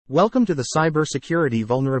Welcome to the Cybersecurity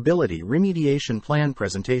Vulnerability Remediation Plan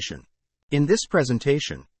presentation. In this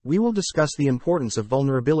presentation, we will discuss the importance of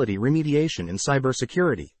vulnerability remediation in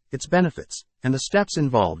cybersecurity, its benefits, and the steps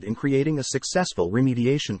involved in creating a successful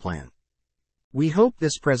remediation plan. We hope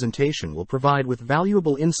this presentation will provide with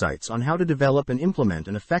valuable insights on how to develop and implement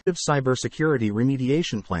an effective cybersecurity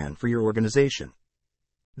remediation plan for your organization.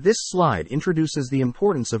 This slide introduces the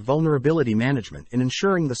importance of vulnerability management in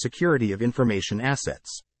ensuring the security of information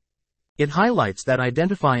assets. It highlights that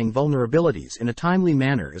identifying vulnerabilities in a timely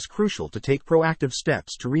manner is crucial to take proactive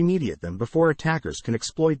steps to remediate them before attackers can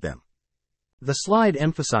exploit them. The slide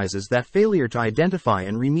emphasizes that failure to identify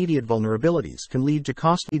and remediate vulnerabilities can lead to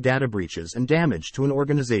costly data breaches and damage to an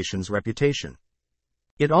organization's reputation.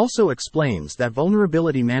 It also explains that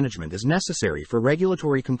vulnerability management is necessary for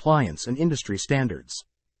regulatory compliance and industry standards.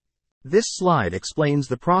 This slide explains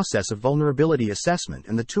the process of vulnerability assessment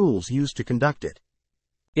and the tools used to conduct it.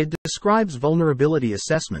 It describes vulnerability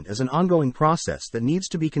assessment as an ongoing process that needs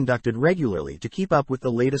to be conducted regularly to keep up with the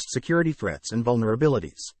latest security threats and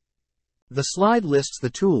vulnerabilities. The slide lists the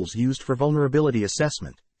tools used for vulnerability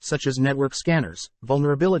assessment, such as network scanners,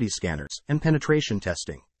 vulnerability scanners, and penetration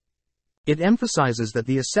testing. It emphasizes that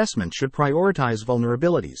the assessment should prioritize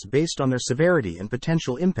vulnerabilities based on their severity and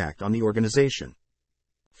potential impact on the organization.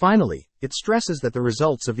 Finally, it stresses that the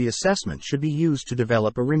results of the assessment should be used to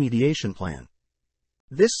develop a remediation plan.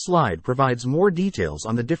 This slide provides more details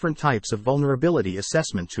on the different types of vulnerability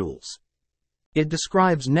assessment tools. It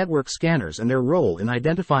describes network scanners and their role in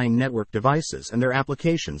identifying network devices and their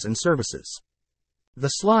applications and services. The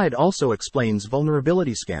slide also explains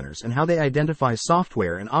vulnerability scanners and how they identify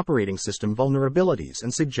software and operating system vulnerabilities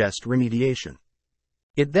and suggest remediation.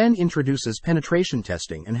 It then introduces penetration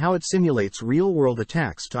testing and how it simulates real-world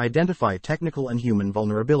attacks to identify technical and human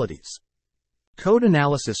vulnerabilities. Code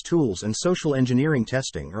analysis tools and social engineering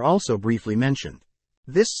testing are also briefly mentioned.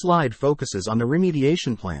 This slide focuses on the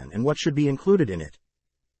remediation plan and what should be included in it.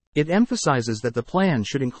 It emphasizes that the plan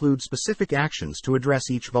should include specific actions to address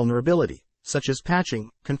each vulnerability, such as patching,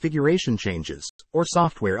 configuration changes, or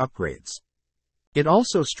software upgrades. It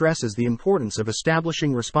also stresses the importance of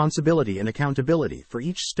establishing responsibility and accountability for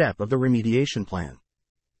each step of the remediation plan.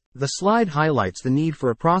 The slide highlights the need for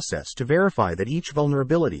a process to verify that each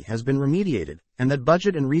vulnerability has been remediated, and that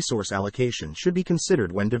budget and resource allocation should be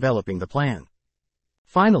considered when developing the plan.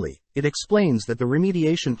 Finally, it explains that the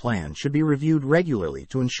remediation plan should be reviewed regularly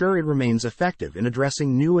to ensure it remains effective in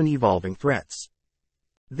addressing new and evolving threats.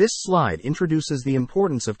 This slide introduces the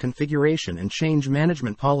importance of configuration and change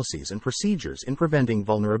management policies and procedures in preventing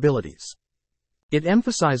vulnerabilities. It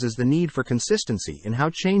emphasizes the need for consistency in how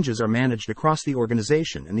changes are managed across the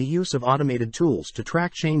organization and the use of automated tools to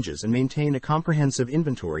track changes and maintain a comprehensive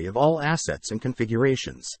inventory of all assets and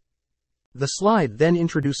configurations. The slide then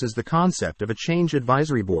introduces the concept of a Change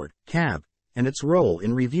Advisory Board, CAB, and its role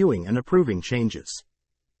in reviewing and approving changes.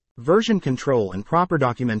 Version control and proper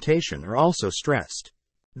documentation are also stressed.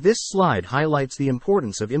 This slide highlights the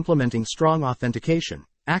importance of implementing strong authentication,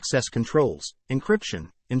 access controls, encryption,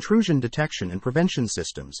 intrusion detection and prevention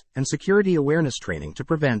systems, and security awareness training to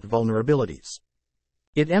prevent vulnerabilities.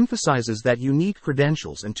 It emphasizes that unique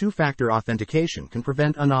credentials and two-factor authentication can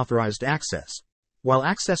prevent unauthorized access, while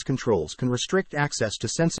access controls can restrict access to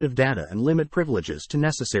sensitive data and limit privileges to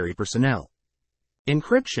necessary personnel.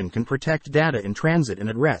 Encryption can protect data in transit and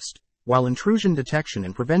at rest, while intrusion detection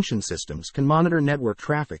and prevention systems can monitor network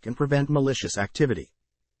traffic and prevent malicious activity.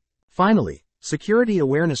 Finally, security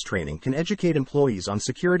awareness training can educate employees on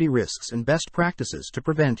security risks and best practices to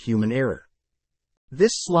prevent human error.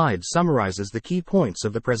 This slide summarizes the key points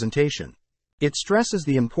of the presentation. It stresses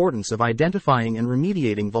the importance of identifying and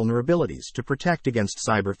remediating vulnerabilities to protect against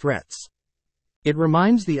cyber threats. It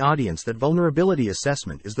reminds the audience that vulnerability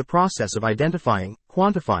assessment is the process of identifying,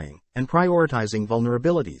 quantifying, and prioritizing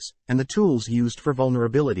vulnerabilities, and the tools used for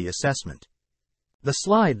vulnerability assessment. The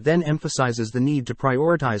slide then emphasizes the need to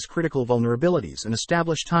prioritize critical vulnerabilities and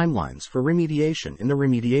establish timelines for remediation in the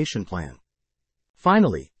remediation plan.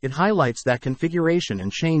 Finally, it highlights that configuration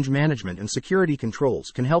and change management and security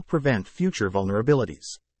controls can help prevent future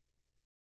vulnerabilities.